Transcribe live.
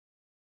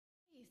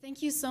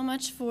Thank you so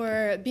much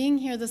for being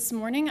here this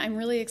morning. I'm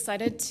really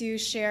excited to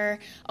share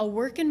a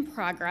work in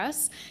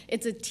progress.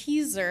 It's a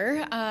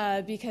teaser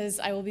because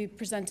I will be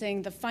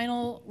presenting the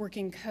final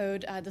working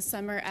code this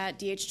summer at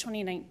DH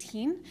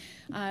 2019,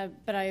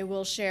 but I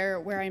will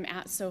share where I'm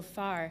at so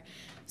far.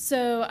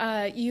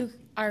 So you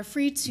are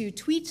free to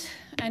tweet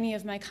any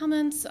of my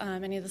comments,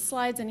 any of the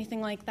slides, anything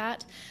like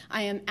that.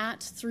 I am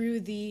at through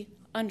the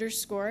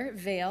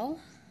 _veil.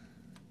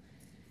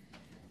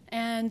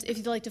 And if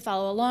you'd like to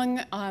follow along,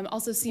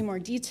 also see more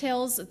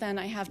details than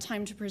I have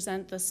time to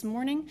present this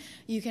morning,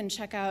 you can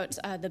check out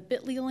the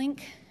bit.ly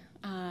link,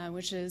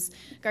 which is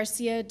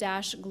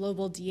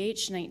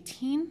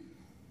Garcia-global-DH19.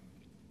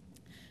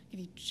 Give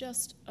you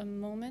just a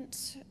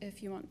moment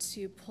if you want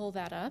to pull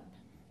that up.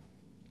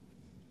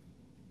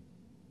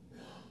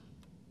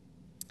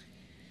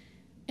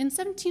 In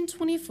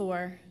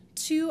 1724,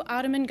 two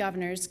Ottoman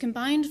governors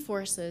combined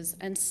forces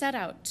and set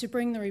out to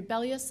bring the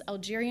rebellious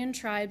Algerian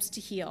tribes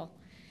to heel.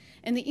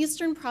 In the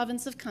eastern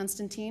province of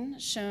Constantine,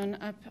 shown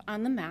up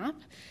on the map,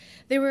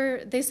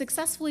 they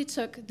successfully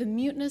took the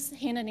mutinous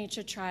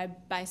Hainanecha tribe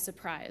by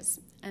surprise.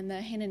 And the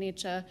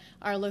Hainanecha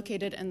are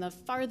located in the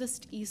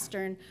farthest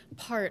eastern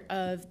part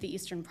of the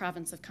eastern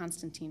province of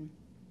Constantine.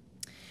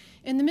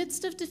 In the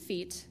midst of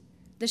defeat,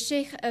 the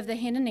sheikh of the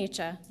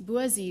Hainanecha,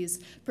 Bouaziz,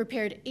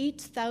 prepared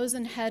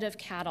 8,000 head of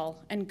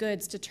cattle and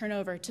goods to turn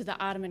over to the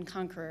Ottoman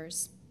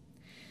conquerors.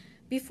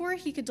 Before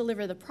he could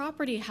deliver the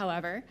property,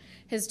 however,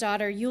 his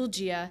daughter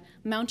Yulgia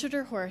mounted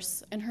her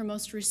horse in her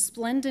most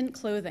resplendent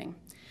clothing.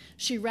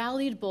 She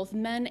rallied both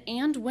men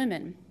and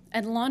women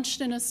and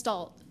launched an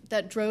assault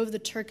that drove the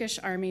Turkish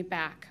army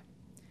back.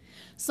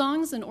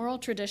 Songs and oral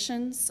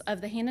traditions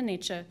of the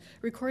Hainanecha,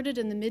 recorded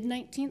in the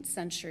mid-19th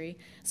century,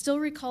 still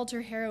recalled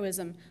her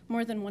heroism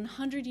more than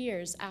 100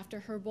 years after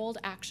her bold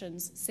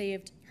actions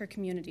saved her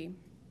community.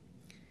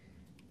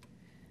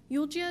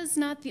 Yulgia is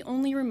not the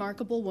only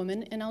remarkable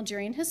woman in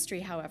Algerian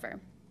history, however.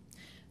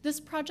 This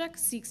project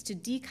seeks to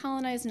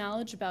decolonize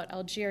knowledge about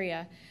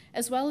Algeria,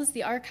 as well as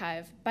the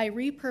archive, by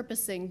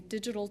repurposing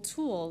digital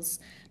tools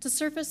to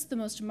surface the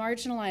most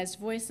marginalized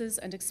voices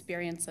and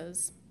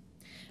experiences.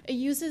 It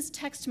uses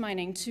text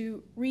mining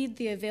to read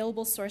the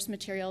available source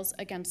materials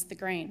against the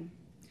grain.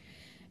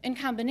 In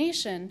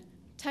combination,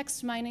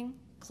 text mining,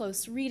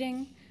 close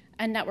reading,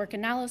 and network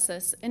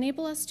analysis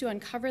enable us to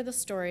uncover the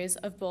stories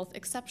of both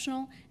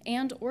exceptional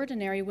and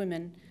ordinary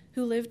women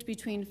who lived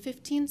between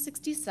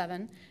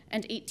 1567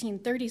 and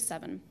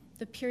 1837,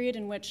 the period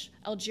in which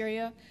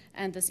Algeria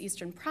and this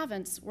eastern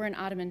province were in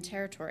Ottoman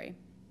territory.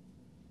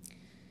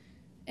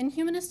 In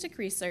humanistic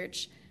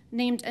research,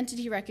 named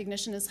entity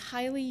recognition is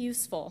highly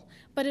useful,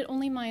 but it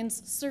only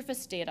mines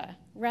surface data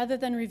rather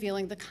than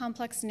revealing the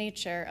complex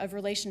nature of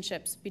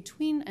relationships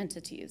between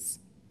entities.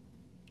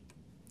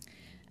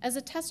 As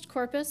a test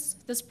corpus,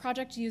 this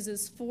project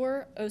uses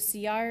 4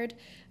 OCR'd,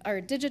 or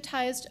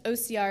digitized,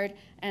 OCR'd,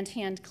 and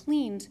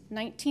hand-cleaned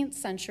 19th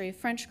century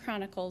French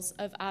chronicles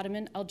of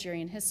Ottoman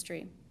Algerian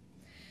history.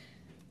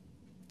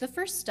 The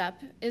first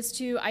step is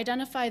to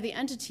identify the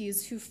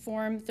entities who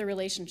form the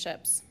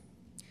relationships.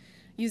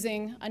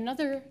 Using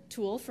another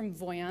tool from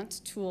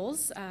Voyant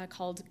Tools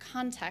called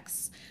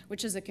Contexts,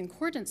 which is a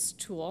concordance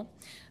tool,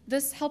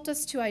 this helped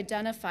us to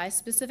identify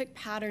specific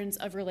patterns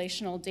of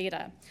relational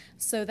data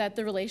so that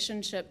the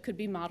relationship could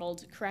be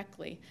modeled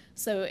correctly.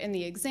 So in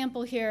the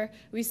example here,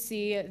 we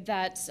see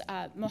that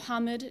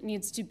Mohammed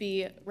needs to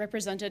be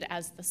represented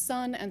as the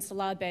son and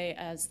Salah Bey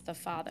as the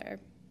father.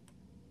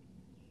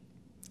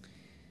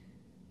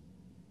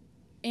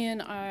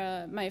 In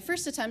my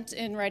first attempt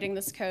in writing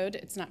this code,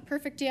 it's not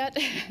perfect yet,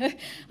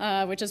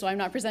 which is why I'm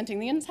not presenting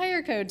the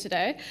entire code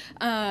today.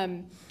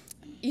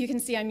 You can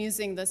see I'm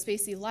using the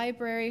Spacey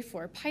library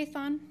for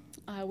Python,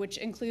 which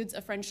includes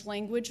a French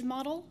language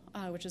model,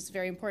 which is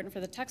very important for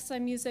the text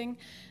I'm using.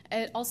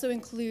 It also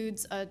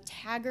includes a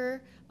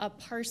tagger, a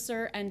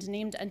parser, and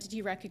named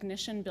entity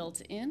recognition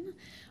built in.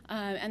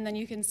 And then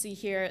you can see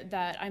here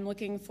that I'm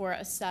looking for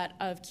a set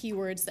of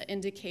keywords that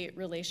indicate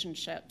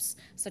relationships,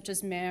 such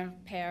as mère,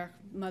 père,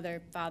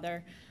 mother,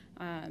 father,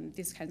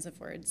 these kinds of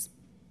words.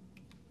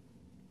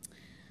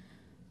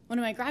 One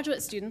of my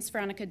graduate students,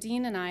 Veronica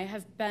Dean, and I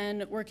have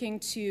been working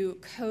to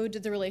code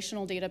the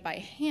relational data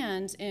by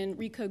hand in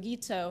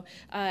Recogito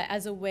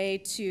as a way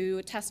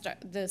to test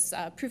this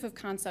proof of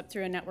concept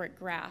through a network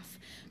graph.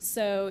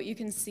 So you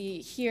can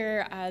see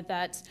here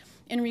that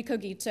in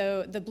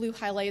Recogito, the blue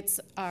highlights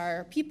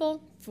are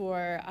people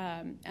for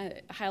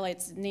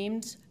highlights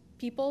named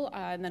people,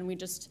 and then we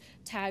just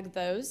tag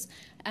those.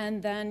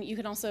 And then you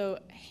can also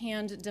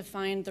hand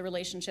define the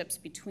relationships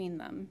between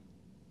them.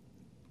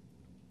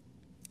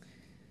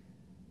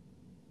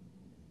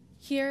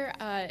 Here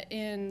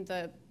in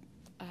the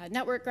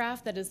network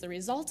graph that is the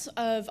result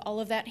of all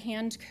of that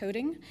hand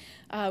coding,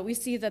 we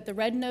see that the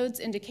red nodes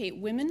indicate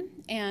women,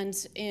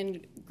 and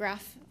in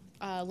graph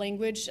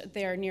language,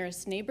 their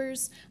nearest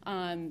neighbors.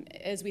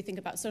 As we think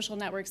about social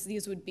networks,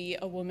 these would be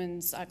a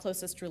woman's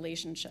closest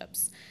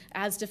relationships,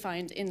 as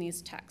defined in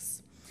these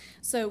texts.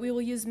 So we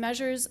will use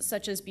measures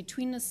such as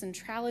betweenness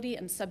centrality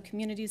and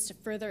subcommunities to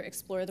further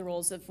explore the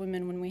roles of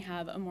women when we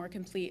have a more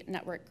complete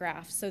network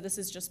graph. So this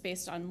is just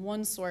based on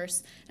one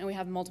source, and we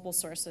have multiple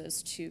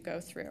sources to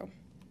go through.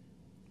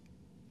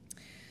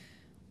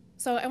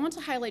 So I want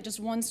to highlight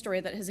just one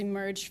story that has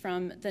emerged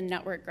from the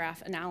network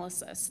graph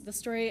analysis, the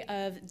story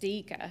of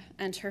Deika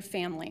and her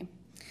family.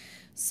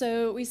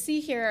 So we see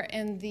here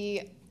in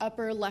the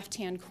upper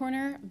left-hand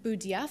corner,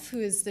 Boudiaf, who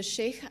is the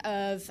sheikh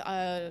of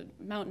a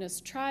mountainous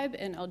tribe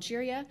in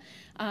Algeria.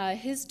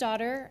 His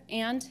daughter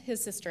and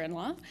his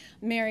sister-in-law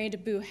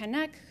married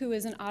Bouhanek, who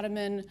is an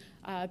Ottoman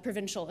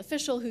provincial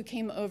official who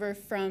came over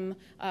from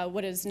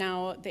what is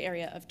now the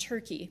area of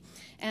Turkey.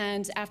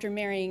 And after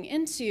marrying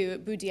into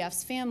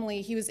Boudiaf's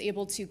family, he was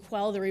able to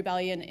quell the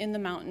rebellion in the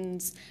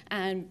mountains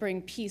and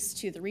bring peace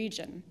to the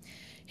region.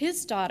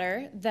 His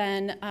daughter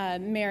then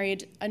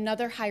married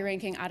another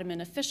high-ranking Ottoman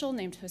official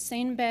named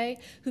Hussein Bey,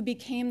 who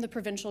became the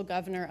provincial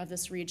governor of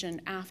this region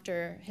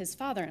after his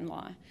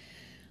father-in-law.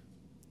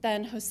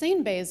 Then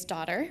Hussein Bey's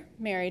daughter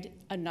married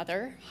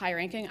another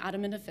high-ranking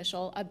Ottoman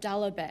official,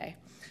 Abdallah Bey,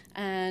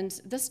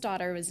 and this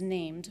daughter was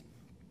named.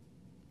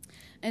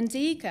 And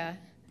Deika,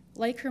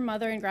 like her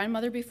mother and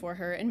grandmother before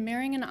her, in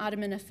marrying an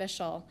Ottoman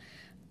official,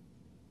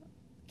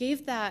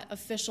 gave that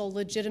official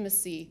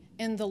legitimacy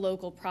in the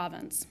local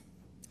province.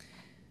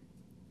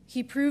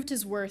 He proved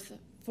his worth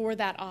for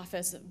that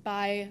office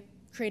by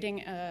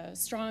creating a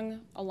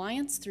strong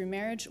alliance through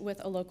marriage with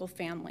a local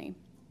family.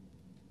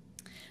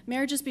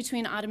 Marriages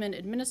between Ottoman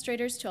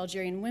administrators to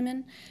Algerian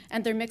women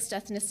and their mixed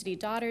ethnicity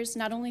daughters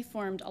not only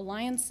formed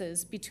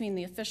alliances between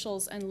the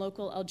officials and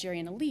local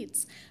Algerian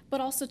elites,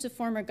 but also to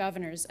former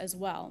governors as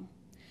well.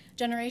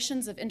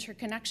 Generations of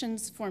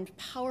interconnections formed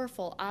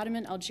powerful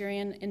Ottoman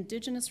Algerian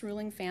indigenous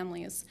ruling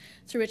families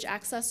through which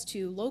access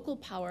to local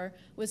power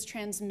was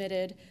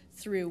transmitted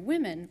through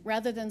women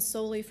rather than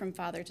solely from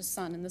father to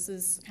son, and this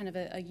is kind of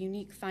a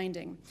unique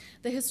finding.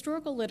 The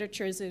historical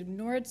literature has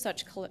ignored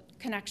such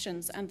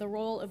connections and the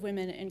role of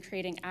women in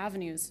creating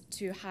avenues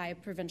to high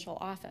provincial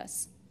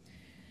office.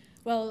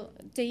 Well,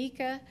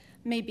 Deika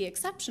may be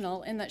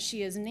exceptional in that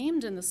she is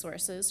named in the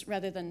sources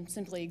rather than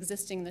simply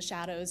existing in the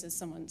shadows as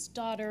someone's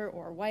daughter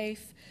or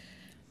wife.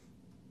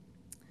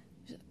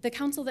 The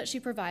counsel that she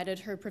provided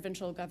her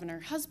provincial governor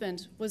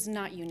husband was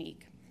not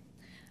unique.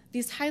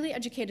 These highly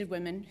educated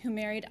women who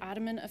married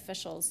Ottoman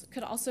officials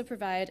could also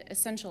provide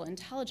essential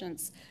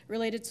intelligence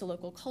related to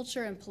local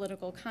culture and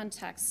political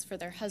contexts for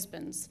their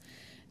husbands.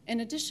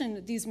 In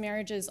addition, these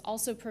marriages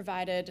also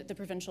provided the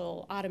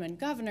provincial Ottoman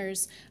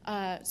governors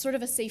sort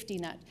of a safety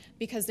net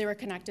because they were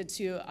connected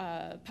to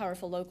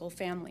powerful local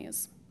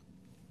families.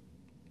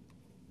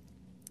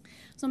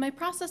 So my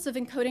process of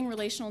encoding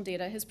relational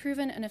data has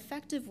proven an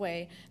effective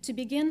way to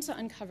begin to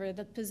uncover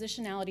the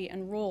positionality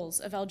and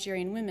roles of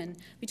Algerian women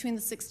between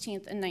the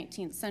 16th and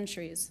 19th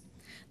centuries.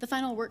 The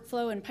final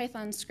workflow in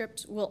Python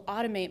script will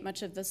automate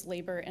much of this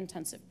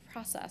labor-intensive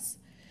process.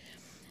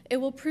 It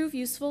will prove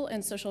useful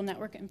in social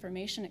network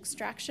information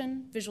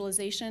extraction,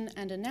 visualization,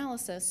 and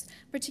analysis,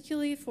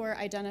 particularly for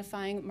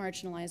identifying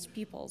marginalized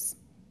peoples.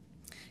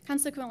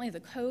 Consequently, the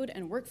code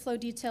and workflow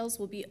details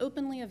will be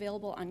openly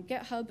available on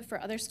GitHub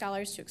for other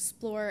scholars to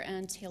explore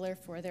and tailor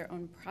for their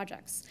own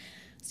projects.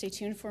 Stay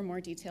tuned for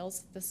more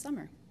details this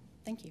summer.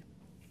 Thank you.